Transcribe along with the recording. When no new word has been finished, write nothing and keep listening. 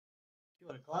Kia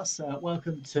ora class,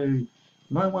 welcome to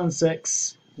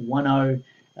 91610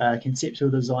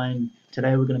 Conceptual Design.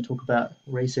 Today we're going to talk about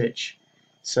research.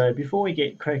 So before we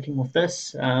get cracking with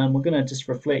this, we're going to just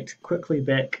reflect quickly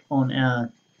back on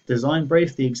our design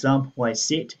brief, the example I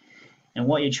set, and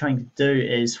what you're trying to do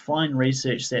is find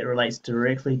research that relates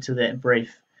directly to that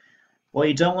brief. What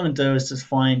you don't want to do is just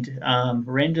find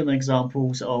random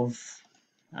examples of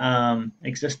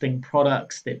existing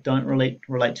products that don't relate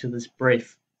to this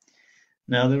brief.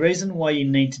 Now, the reason why you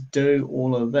need to do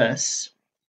all of this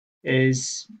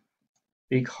is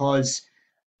because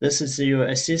this is your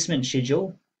assessment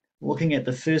schedule. Looking at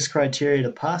the first criteria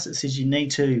to pass, it says you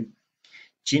need to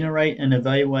generate and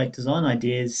evaluate design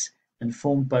ideas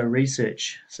informed by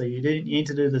research. So you need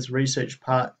to do this research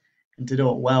part and to do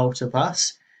it well to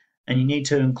pass. And you need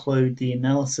to include the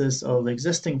analysis of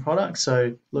existing products,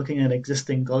 so looking at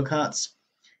existing go-karts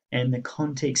and the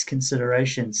context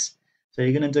considerations. So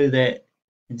you're going to do that.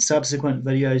 In subsequent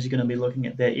videos, you're going to be looking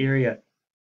at that area.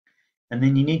 And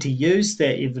then you need to use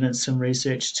that evidence from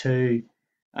research to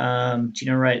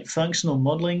generate functional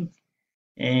modeling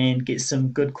and get some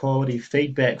good quality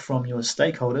feedback from your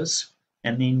stakeholders.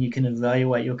 And then you can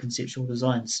evaluate your conceptual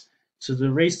designs. So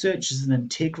the research is an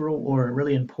integral or a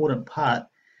really important part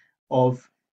of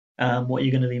what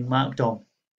you're going to be marked on.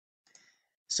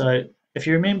 So if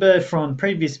you remember from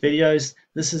previous videos,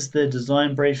 this is the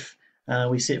design brief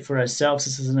we set for ourselves.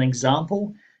 This is an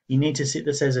example. You need to set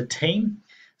this as a team.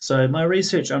 So my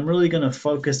research, I'm really going to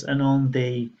focus in on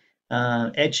the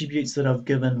attributes that I've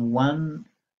given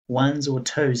ones or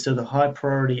twos, so the high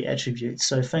priority attributes.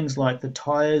 So things like the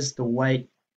tires, the weight,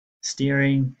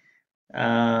 steering.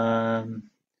 Not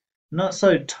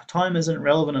so time isn't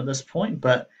relevant at this point,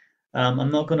 but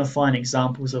I'm not going to find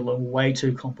examples that look way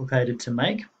too complicated to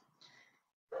make.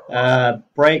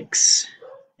 Brakes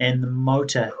and the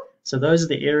motor. So those are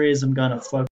the areas I'm going to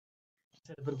focus. Just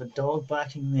had a bit of a dog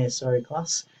barking there, sorry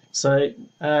class. So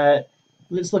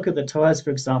let's look at the tires,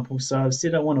 for example. So I've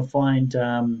said I want to find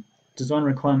design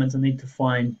requirements. I need to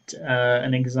find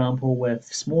an example with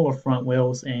smaller front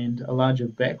wheels and a larger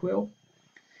back wheel.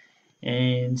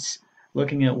 And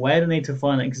looking at weight, I need to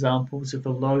find examples with a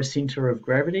low center of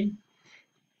gravity.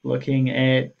 Looking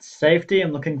at safety,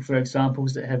 I'm looking for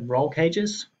examples that have roll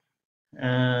cages.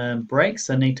 Brakes,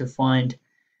 I need to find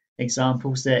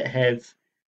examples that have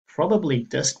probably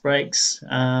disc brakes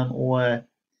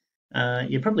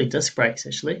probably disc brakes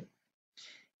actually.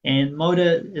 And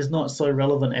motor is not so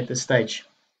relevant at this stage.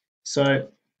 So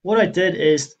what I did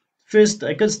is, first,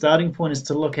 a good starting point is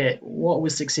to look at what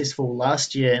was successful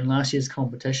last year in last year's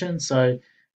competition. So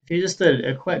if you just did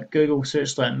a quick Google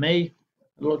search like me,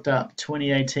 I looked up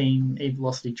 2018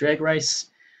 e-velocity drag race,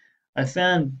 I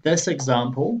found this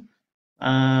example,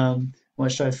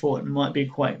 which I thought might be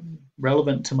quite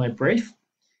relevant to my brief.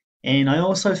 And I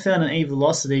also found an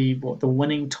e-velocity what the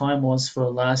winning time was for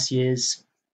last year's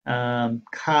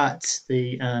kart,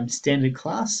 the standard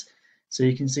class. So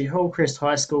you can see Hillcrest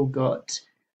High School got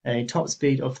a top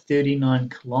speed of 39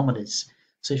 kilometers.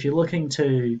 So if you're looking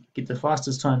to get the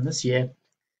fastest time this year,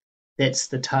 that's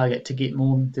the target, to get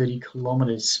more than 30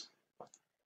 kilometers.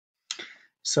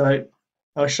 So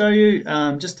I'll show you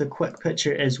just a quick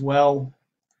picture as well.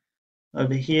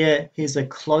 Over here, here's a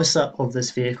close-up of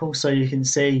this vehicle, so you can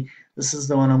see this is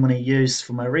the one I'm going to use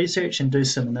for my research and do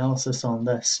some analysis on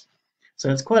this. So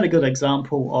it's quite a good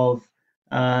example of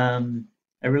a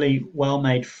really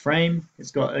well-made frame.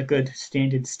 It's got a good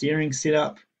standard steering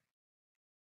setup.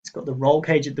 It's got the roll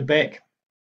cage at the back.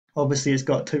 Obviously, it's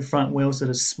got two front wheels that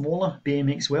are smaller,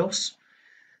 BMX wheels.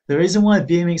 The reason why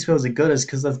BMX wheels are good is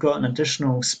because they've got an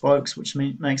additional spokes, which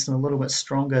makes them a little bit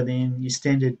stronger than your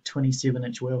standard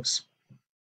 27-inch wheels.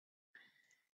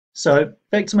 So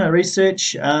back to my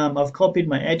research, I've copied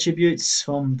my attributes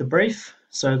from the brief.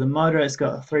 So the motor, it's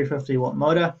got a 350 watt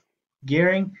motor.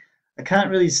 Gearing, I can't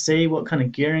really see what kind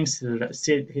of gearing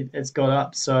it's got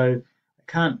up, so I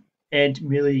can't add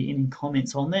really any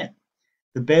comments on that.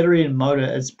 The battery and motor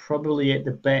is probably at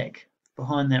the back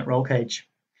behind that roll cage.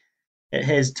 It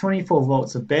has 24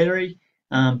 volts of battery.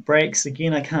 Brakes,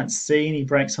 again, I can't see any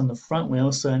brakes on the front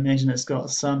wheel, so I imagine it's got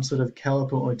some sort of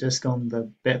caliper or disc on the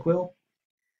back wheel.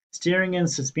 Steering and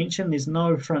suspension, there's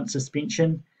no front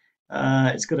suspension.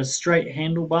 It's got a straight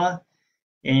handlebar,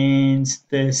 and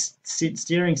the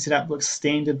steering setup looks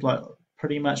standard, like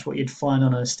pretty much what you'd find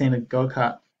on a standard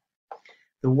go-kart.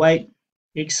 The weight,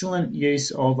 excellent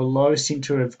use of a low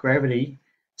center of gravity.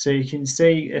 So you can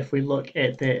see if we look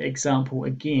at that example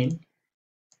again,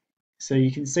 so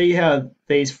you can see how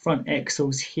these front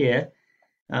axles here,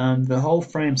 the whole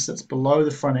frame sits below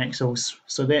the front axles,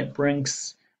 so that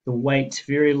brings the the weight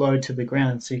very low to the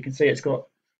ground. So you can see it's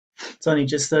only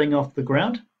just sitting off the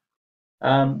ground,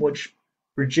 which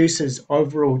reduces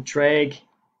overall drag,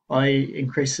 i.e.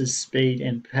 increases speed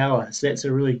and power. So that's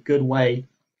a really good way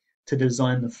to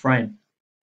design the frame.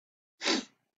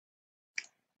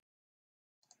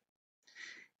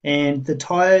 And the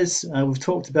tires, we've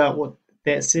talked about what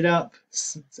that setup,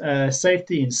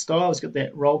 safety and style. It's got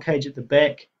that roll cage at the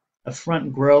back, a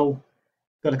front grille,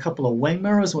 got a couple of wing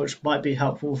mirrors, which might be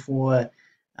helpful for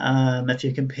if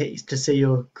you compete to see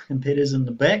your competitors in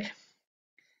the back.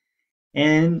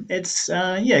 And it's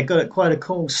got quite a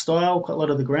cool style, quite a lot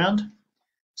of the ground.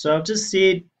 So I've just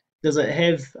said, does it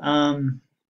have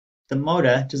the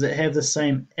motor? Does it have the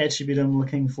same attribute I'm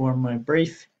looking for in my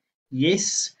brief?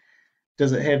 Yes.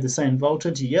 Does it have the same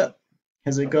voltage? Yep.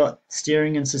 Has it got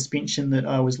steering and suspension that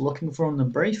I was looking for in the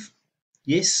brief?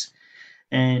 Yes.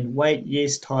 And weight?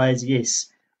 Yes. Tires? Yes.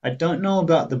 I don't know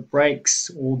about the brakes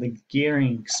or the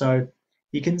gearing, so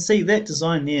you can see that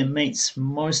design there meets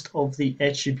most of the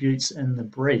attributes in the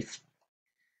brief.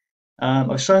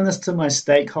 I've shown this to my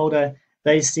stakeholder.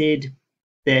 They said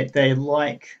that they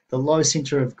like the low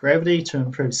center of gravity to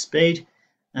improve speed.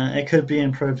 It could be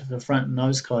improved with the front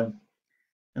nose cone.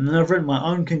 And then I've written my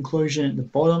own conclusion at the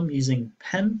bottom using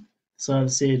PIN. So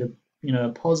I've said a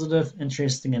positive,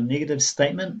 interesting, and negative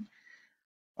statement.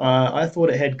 I thought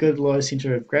it had good low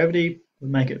center of gravity,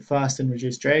 would make it fast and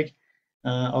reduce drag.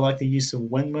 I like the use of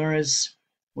wing mirrors,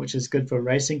 which is good for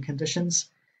racing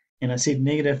conditions. And I said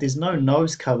negative, there's no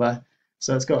nose cover,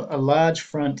 so it's got a large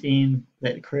front end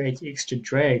that creates extra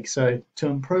drag. So to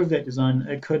improve that design,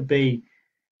 it could be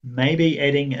maybe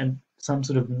adding some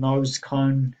sort of nose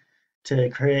cone to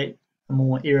create a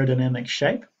more aerodynamic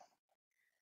shape.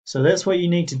 So that's what you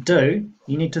need to do.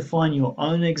 You need to find your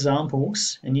own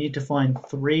examples, and you need to find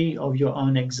 3 of your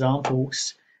own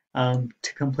examples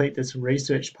to complete this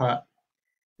research part.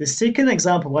 The second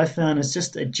example I found is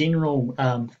just a general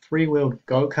 3-wheeled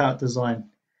go-kart design.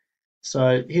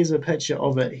 So here's a picture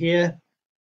of it here.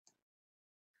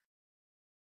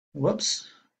 Whoops,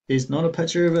 there's not a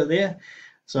picture of it there.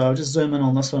 So I'll just zoom in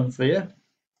on this one for you.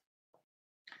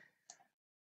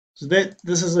 So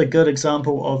this is a good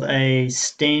example of a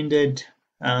standard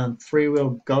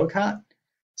 3-wheel go-kart.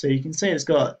 So you can see it's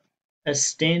got a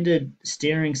standard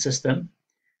steering system.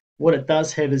 What it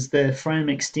does have is the frame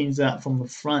extends out from the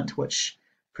front, which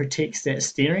protects that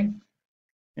steering.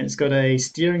 And it's got a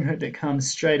steering hook that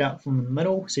comes straight up from the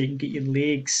middle, so you can get your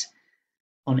legs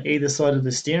on either side of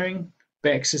the steering,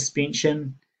 back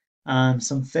suspension,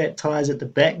 some fat tires at the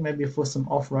back, maybe for some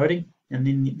off-roading, and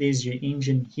then there's your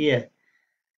engine here.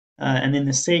 And then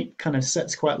the seat kind of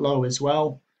sits quite low as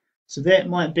well. So that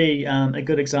might be a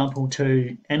good example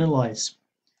to analyze.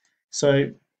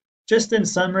 So just in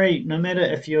summary, no matter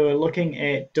if you're looking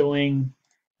at doing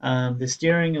the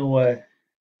steering or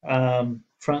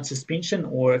front suspension,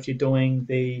 or if you're doing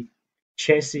the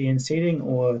chassis and seating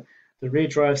or the rear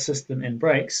drive system and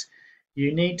brakes,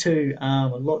 you need to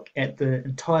look at the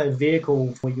entire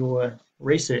vehicle for your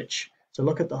research. So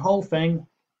look at the whole thing,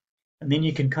 and then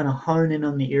you can kind of hone in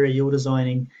on the area you're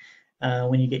designing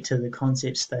when you get to the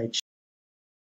concept stage.